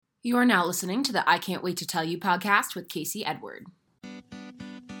You are now listening to the I Can't Wait to Tell You podcast with Casey Edward.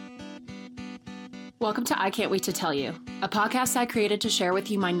 Welcome to I Can't Wait to Tell You, a podcast I created to share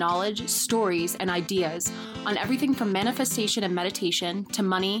with you my knowledge, stories, and ideas on everything from manifestation and meditation to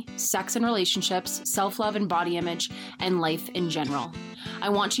money, sex and relationships, self-love and body image, and life in general. I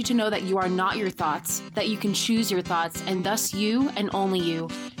want you to know that you are not your thoughts, that you can choose your thoughts, and thus you and only you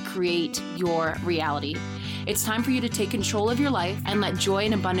create your reality. It's time for you to take control of your life and let joy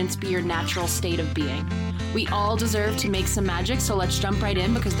and abundance be your natural state of being. We all deserve to make some magic, so let's jump right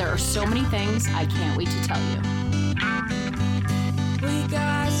in because there are so many things I can't wait to tell you. We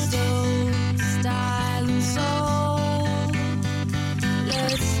got soul, style, and soul.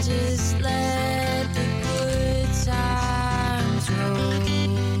 Let's just let the good times roll.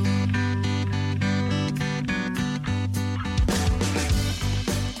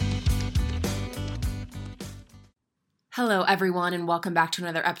 Hello, everyone, and welcome back to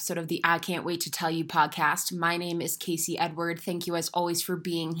another episode of the I Can't Wait to Tell You podcast. My name is Casey Edward. Thank you, as always, for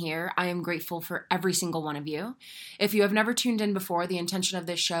being here. I am grateful for every single one of you. If you have never tuned in before, the intention of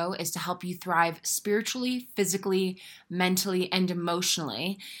this show is to help you thrive spiritually, physically, mentally, and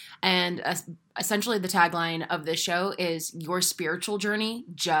emotionally. And essentially, the tagline of this show is your spiritual journey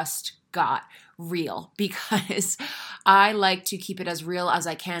just got real, because I like to keep it as real as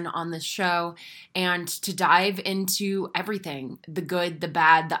I can on this show and to dive into everything, the good, the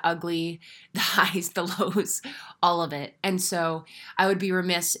bad, the ugly, the highs, the lows, all of it. And so I would be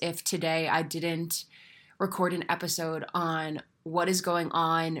remiss if today I didn't record an episode on what is going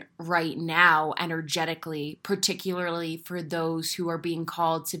on right now energetically, particularly for those who are being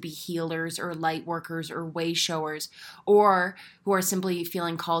called to be healers or light workers or way showers, or who are simply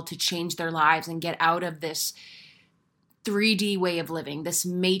feeling called to change their lives and get out of this 3D way of living, this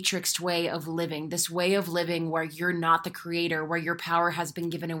matrixed way of living, this way of living where you're not the creator, where your power has been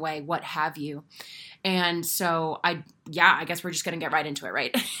given away, what have you. And so I guess we're just going to get right into it,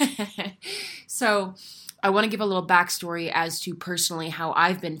 right? So I want to give a little backstory as to personally how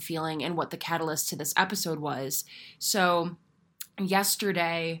I've been feeling and what the catalyst to this episode was. So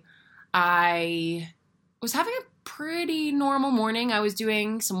yesterday, I was having a pretty normal morning. I was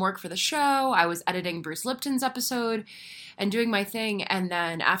doing some work for the show. I was editing Bruce Lipton's episode and doing my thing. And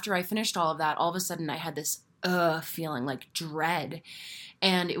then after I finished all of that, all of a sudden I had this feeling like dread.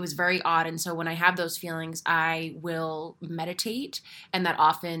 And it was very odd. And so when I have those feelings, I will meditate, and that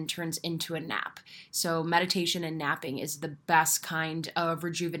often turns into a nap. So meditation and napping is the best kind of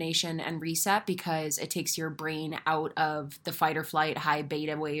rejuvenation and reset because it takes your brain out of the fight or flight, high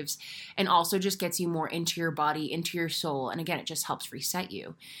beta waves, and also just gets you more into your body, into your soul. And again, it just helps reset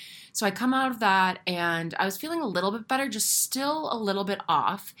you. So I come out of that and I was feeling a little bit better, just still a little bit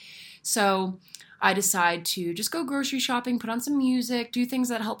off. So I decide to just go grocery shopping, put on some music, do things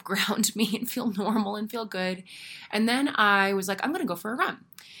that help ground me and feel normal and feel good. And then I was like, I'm going to go for a run.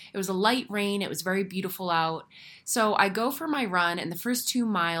 It was a light rain. It was very beautiful out. So I go for my run, and the first 2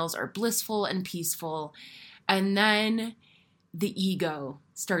 miles are blissful and peaceful. And then the ego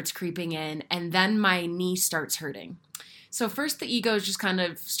starts creeping in, and then my knee starts hurting. So first the ego is just kind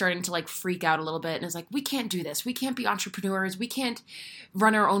of starting to like freak out a little bit and is like, we can't do this. We can't be entrepreneurs. We can't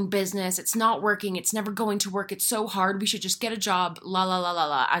run our own business. It's not working. It's never going to work. It's so hard. We should just get a job, la, la, la, la,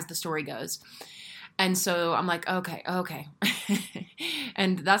 la, as the story goes. And so I'm like, okay.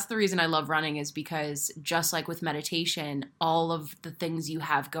 And that's the reason I love running, is because just like with meditation, all of the things you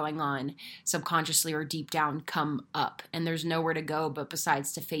have going on subconsciously or deep down come up, and there's nowhere to go but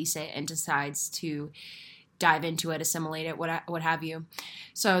besides to face it and decides to dive into it, assimilate it, what have you.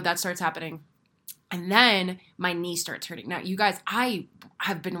 So that starts happening. And then my knee starts hurting. Now, you guys, I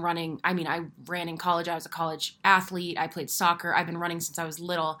have been running. I mean, I ran in college. I was a college athlete. I played soccer. I've been running since I was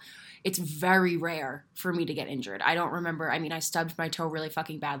little. It's very rare for me to get injured. I don't remember. I mean, I stubbed my toe really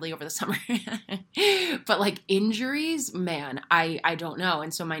fucking badly over the summer. But like injuries, man, I don't know.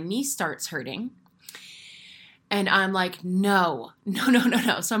 And so my knee starts hurting. And I'm like, no.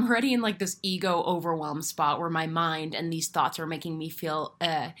 So I'm already in like this ego overwhelm spot where my mind and these thoughts are making me feel,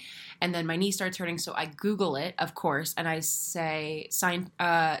 And then my knee starts hurting. So I Google it, of course, and I say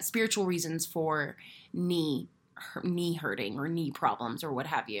spiritual reasons for knee hurting or knee problems or what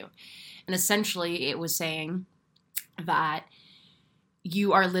have you. And essentially it was saying that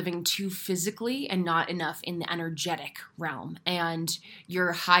you are living too physically and not enough in the energetic realm. And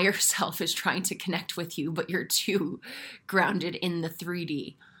your higher self is trying to connect with you, but you're too grounded in the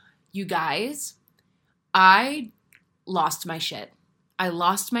 3D. You guys, I lost my shit.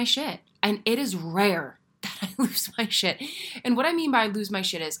 And it is rare that I lose my shit. And what I mean by lose my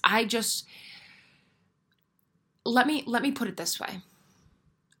shit is let me put it this way.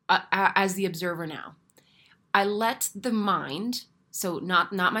 as the observer now, I let the mind, so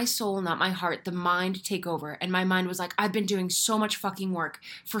not my soul, not my heart, the mind take over. And my mind was like, I've been doing so much fucking work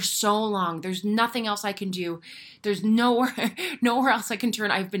for so long. There's nothing else I can do. There's nowhere else I can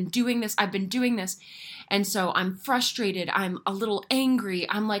turn. I've been doing this. And so I'm frustrated. I'm a little angry.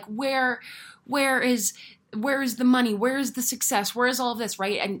 I'm like, where is the money? Where is the success? Where is all of this,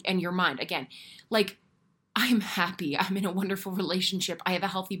 right? And your mind, again, like, I'm happy. I'm in a wonderful relationship. I have a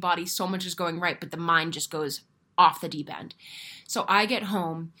healthy body. So much is going right, but the mind just goes off the deep end. So I get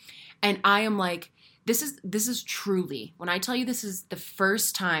home and I am like, this is truly, when I tell you this is the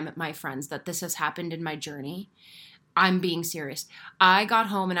first time, my friends, that this has happened in my journey, I'm being serious. I got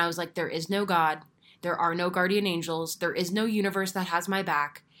home and I was like, there is no God. There are no guardian angels. There is no universe that has my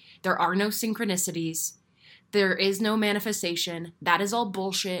back. There are no synchronicities. There is no manifestation. That is all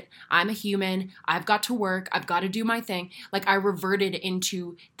bullshit. I'm a human. I've got to work. I've got to do my thing. Like, I reverted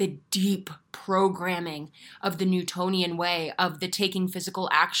into the deep programming of the Newtonian way, of the taking physical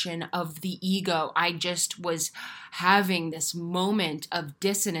action, of the ego. I just was having this moment of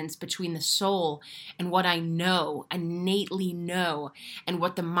dissonance between the soul and what I know, innately know, and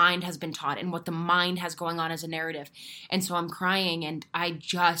what the mind has been taught and what the mind has going on as a narrative. And so I'm crying, and I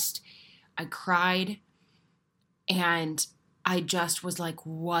cried. And I just was like,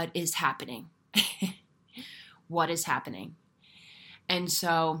 what is happening? What is happening? And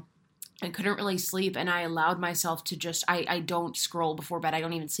so I couldn't really sleep, and I allowed myself to just, I don't scroll before bed. I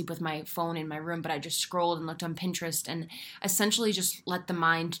don't even sleep with my phone in my room, but I just scrolled and looked on Pinterest and essentially just let the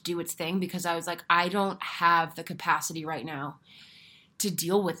mind do its thing, because I was like, I don't have the capacity right now to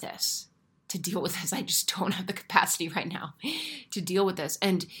deal with this. I just don't have the capacity right now to deal with this.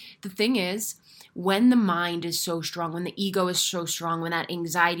 And the thing is, when the mind is so strong, when the ego is so strong, when that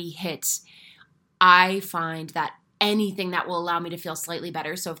anxiety hits, I find that anything that will allow me to feel slightly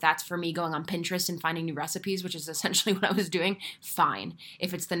better, so if that's for me going on Pinterest and finding new recipes, which is essentially what I was doing, fine.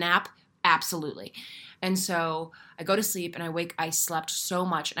 If it's the nap, absolutely. And so I go to sleep and I slept so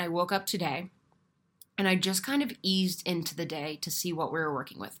much, and I woke up today and I just kind of eased into the day to see what we were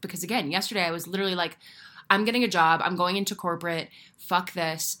working with. Because again, yesterday I was literally like, I'm getting a job. I'm going into corporate. Fuck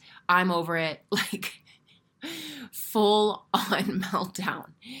this. I'm over it. Like, full on meltdown.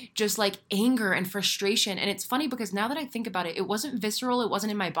 Just like anger and frustration. And it's funny because now that I think about it, it wasn't visceral. It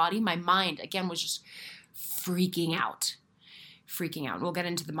wasn't in my body. My mind, again, was just freaking out. We'll get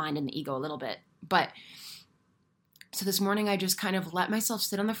into the mind and the ego a little bit. But so this morning I just kind of let myself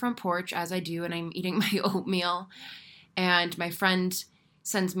sit on the front porch, as I do, and I'm eating my oatmeal. And my friend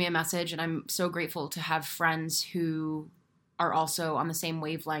sends me a message, and I'm so grateful to have friends who are also on the same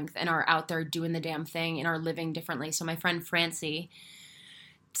wavelength and are out there doing the damn thing and are living differently. So my friend Francie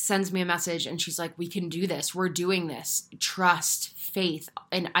sends me a message, and she's like, we can do this. We're doing this. Trust, faith.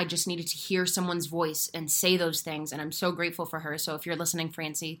 And I just needed to hear someone's voice and say those things. And I'm so grateful for her. So if you're listening,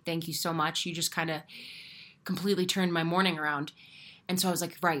 Francie, thank you so much. You just kind of completely turned my morning around. And so I was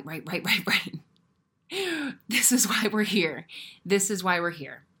like, right. This is why we're here.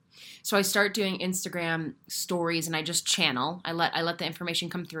 So I start doing Instagram stories, and I just channel. I let the information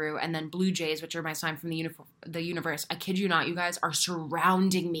come through, and then blue jays, which are my sign from the universe, I kid you not, you guys, are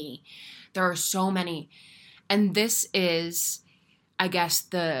surrounding me. There are so many. And this is, I guess,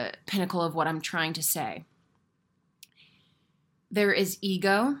 the pinnacle of what I'm trying to say. There is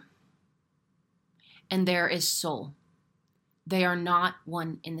ego and there is soul. They are not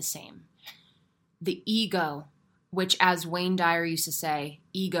one and the same. The ego, which, as Wayne Dyer used to say,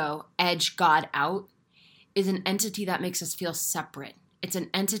 ego, edge God out, is an entity that makes us feel separate. It's an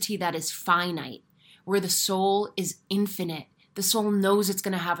entity that is finite, where the soul is infinite. The soul knows it's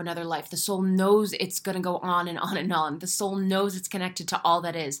going to have another life. The soul knows it's going to go on and on and on. The soul knows it's connected to all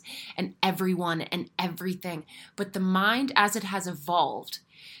that is and everyone and everything. But the mind, as it has evolved,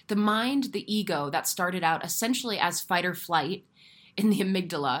 the mind, the ego that started out essentially as fight or flight in the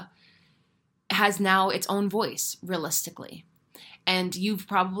amygdala, has now its own voice, realistically. And you've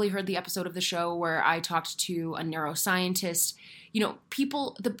probably heard the episode of the show where I talked to a neuroscientist. You know,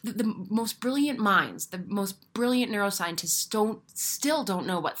 people, the most brilliant minds, the most brilliant neuroscientists still don't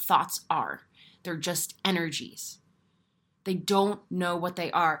know what thoughts are. They're just energies. They don't know what they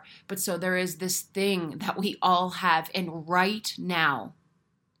are. But so there is this thing that we all have. And right now,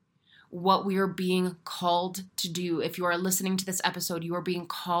 what we are being called to do, if you are listening to this episode, you are being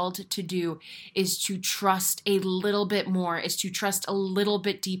called to do is to trust a little bit more, is to trust a little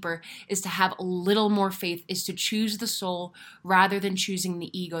bit deeper, is to have a little more faith, is to choose the soul rather than choosing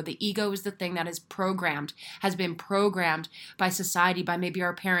the ego. The ego is the thing that is programmed, has been programmed by society, by maybe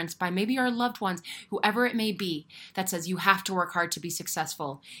our parents, by maybe our loved ones, whoever it may be, that says you have to work hard to be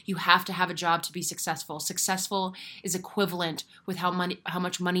successful. You have to have a job to be successful. Successful is equivalent with how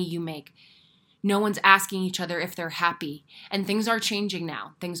much money you make. No one's asking each other if they're happy. And things are changing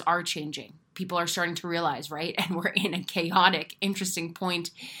now. Things are changing. People are starting to realize, right? And we're in a chaotic, interesting point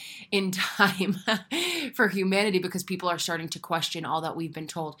in time for humanity because people are starting to question all that we've been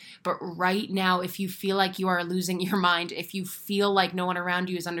told. But right now, if you feel like you are losing your mind, if you feel like no one around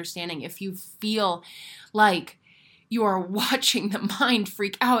you is understanding, if you feel like you are watching the mind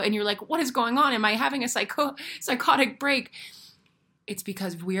freak out and you're like, what is going on? Am I having a psychotic break? It's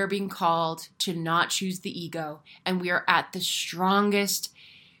because we are being called to not choose the ego, and we are at the strongest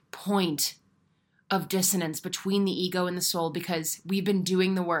point of dissonance between the ego and the soul because we've been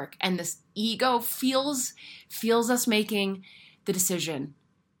doing the work, and this ego feels us making the decision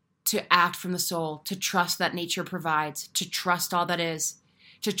to act from the soul, to trust that nature provides, to trust all that is,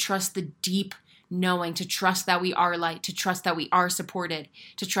 to trust the deep knowing, to trust that we are light, to trust that we are supported,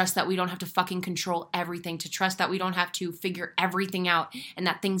 to trust that we don't have to fucking control everything, to trust that we don't have to figure everything out and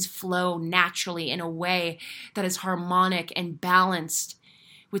that things flow naturally in a way that is harmonic and balanced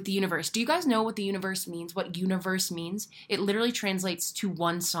with the universe. Do you guys know what the universe means? What universe means? It literally translates to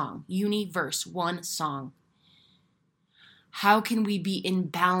one song. Universe, one song. How can we be in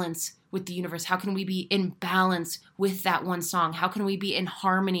balance with the universe? How can we be in balance with that one song? How can we be in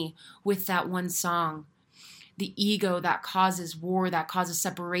harmony with that one song? The ego that causes war, that causes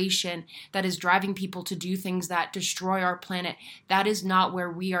separation, that is driving people to do things that destroy our planet, that is not where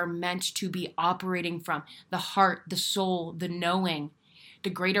we are meant to be operating from. The heart, the soul, the knowing, the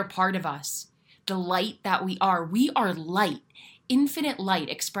greater part of us, the light that we are light. Infinite light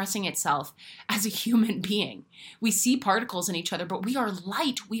expressing itself as a human being. We see particles in each other, but we are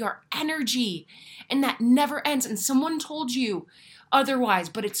light, we are energy, and that never ends. And someone told you otherwise,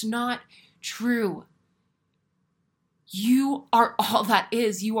 but it's not true. You are all that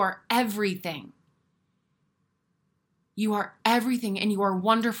is. You are everything. You are everything, and you are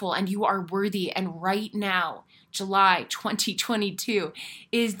wonderful, and you are worthy. And right now, July 2022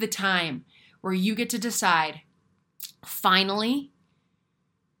 is the time where you get to decide finally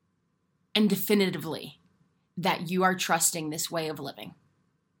and definitively that you are trusting this way of living.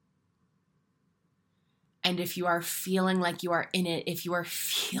 And if you are feeling like you are in it, if you are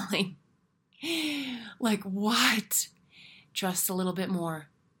feeling like what? Just a little bit more.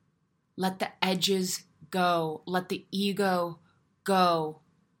 Let the edges go. Let the ego go.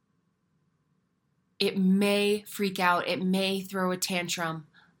 It may freak out. It may throw a tantrum.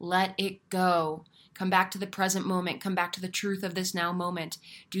 Let it go. Come back to the present moment. Come back to the truth of this now moment.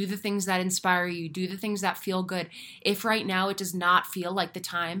 Do the things that inspire you. Do the things that feel good. If right now it does not feel like the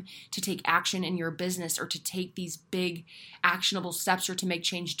time to take action in your business or to take these big actionable steps or to make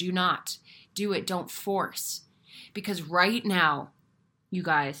change, do not. Do it. Don't force. Because right now, you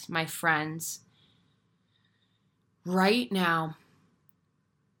guys, my friends, right now,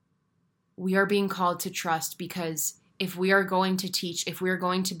 we are being called to trust because if we are going to teach, if we are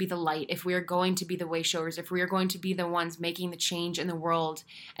going to be the light, if we are going to be the way showers, if we are going to be the ones making the change in the world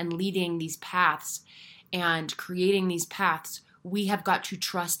and leading these paths and creating these paths, we have got to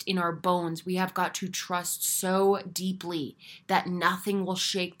trust in our bones. We have got to trust so deeply that nothing will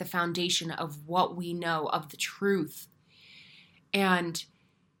shake the foundation of what we know, of the truth. And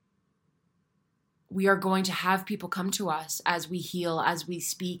we are going to have people come to us as we heal, as we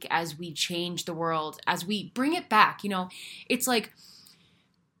speak, as we change the world, as we bring it back. You know, it's like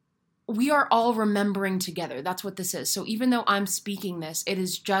we are all remembering together. That's what this is. So even though I'm speaking this, it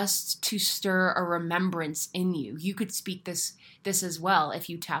is just to stir a remembrance in you. You could speak this as well if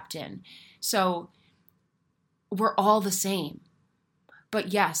you tapped in. So we're all the same.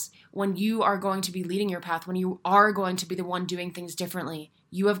 But yes, when you are going to be leading your path, when you are going to be the one doing things differently,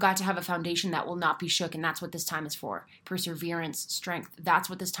 you have got to have a foundation that will not be shook, and that's what this time is for. Perseverance, strength, that's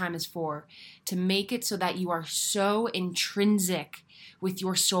what this time is for. To make it so that you are so intrinsic with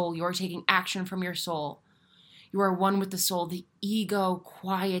your soul, you're taking action from your soul. You are one with the soul. The ego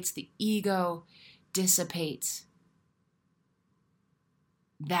quiets, the ego dissipates.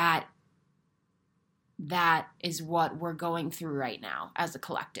 That is what we're going through right now as a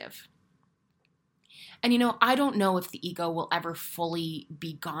collective. And, you know, I don't know if the ego will ever fully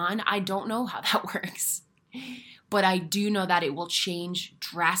be gone. I don't know how that works. But I do know that it will change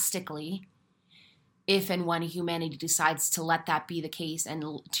drastically if and when humanity decides to let that be the case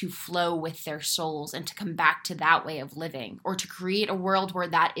and to flow with their souls and to come back to that way of living, or to create a world where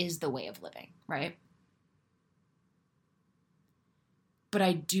that is the way of living, right? But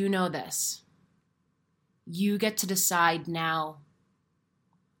I do know this. You get to decide now,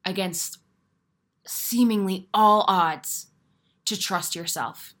 against seemingly all odds, to trust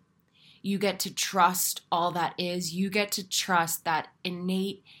yourself. You get to trust all that is. You get to trust that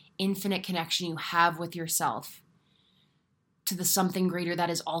innate, infinite connection you have with yourself to the something greater that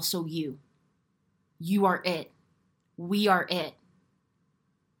is also you. You are it. We are it.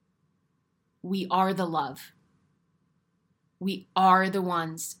 We are the love. We are the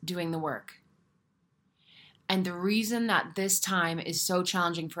ones doing the work. And the reason that this time is so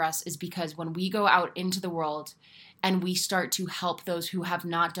challenging for us is because when we go out into the world and we start to help those who have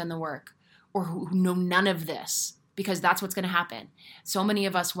not done the work or who know none of this, because that's what's going to happen. So many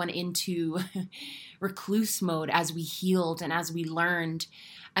of us went into recluse mode as we healed and as we learned,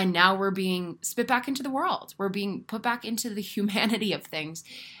 and now we're being spit back into the world. We're being put back into the humanity of things,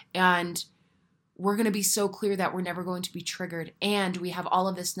 and we're going to be so clear that we're never going to be triggered. And we have all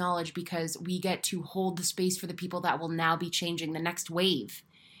of this knowledge because we get to hold the space for the people that will now be changing the next wave.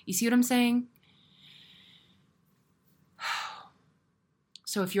 You see what I'm saying?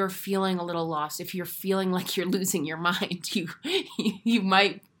 So if you're feeling a little lost, if you're feeling like you're losing your mind, you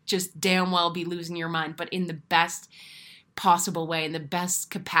might just damn well be losing your mind, but in the best possible way, in the best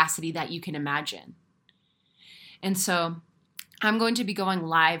capacity that you can imagine. And so I'm going to be going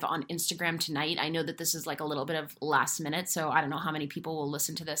live on Instagram tonight. I know that this is like a little bit of last minute, so I don't know how many people will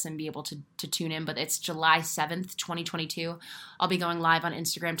listen to this and be able to tune in, but it's July 7th, 2022. I'll be going live on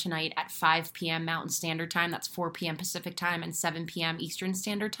Instagram tonight at 5 p.m. Mountain Standard Time. That's 4 p.m. Pacific Time and 7 p.m. Eastern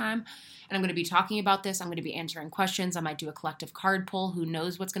Standard Time. And I'm going to be talking about this. I'm going to be answering questions. I might do a collective card pull. Who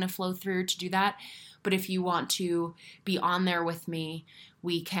knows what's going to flow through to do that. But if you want to be on there with me,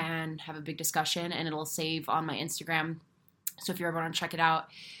 we can have a big discussion, and it'll save on my Instagram. So if you ever want to check it out.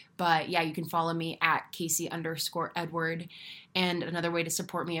 But yeah, you can follow me at Casey_Edward. And another way to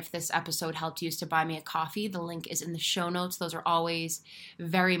support me if this episode helped you is to buy me a coffee. The link is in the show notes. Those are always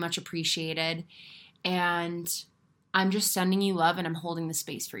very much appreciated. And I'm just sending you love, and I'm holding the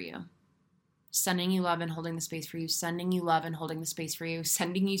space for you. Sending you love and holding the space for you. Sending you love and holding the space for you.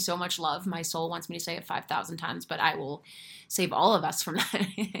 Sending you so much love. My soul wants me to say it 5,000 times, but I will save all of us from that,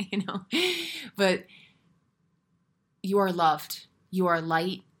 But you are loved, you are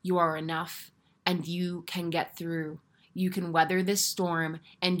light, you are enough, and you can get through. You can weather this storm,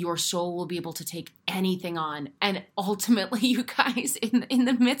 and your soul will be able to take anything on. And ultimately, you guys, in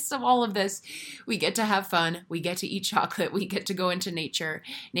the midst of all of this, we get to have fun. We get to eat chocolate. We get to go into nature.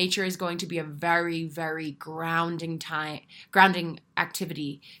 Nature is going to be a very, very grounding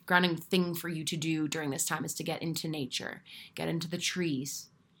activity, grounding thing for you to do during this time is to get into nature, get into the trees,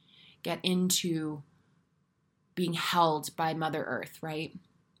 get into being held by Mother Earth, right?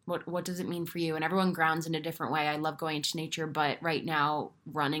 What does it mean for you? And everyone grounds in a different way. I love going into nature, but right now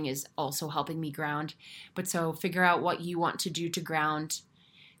running is also helping me ground. But so figure out what you want to do to ground.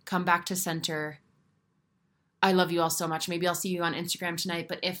 Come back to center. I love you all so much. Maybe I'll see you on Instagram tonight,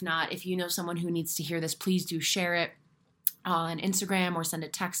 but if not, if you know someone who needs to hear this, please do share it on Instagram or send a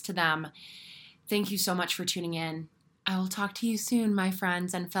text to them. Thank you so much for tuning in. I will talk to you soon, my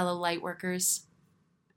friends and fellow light workers.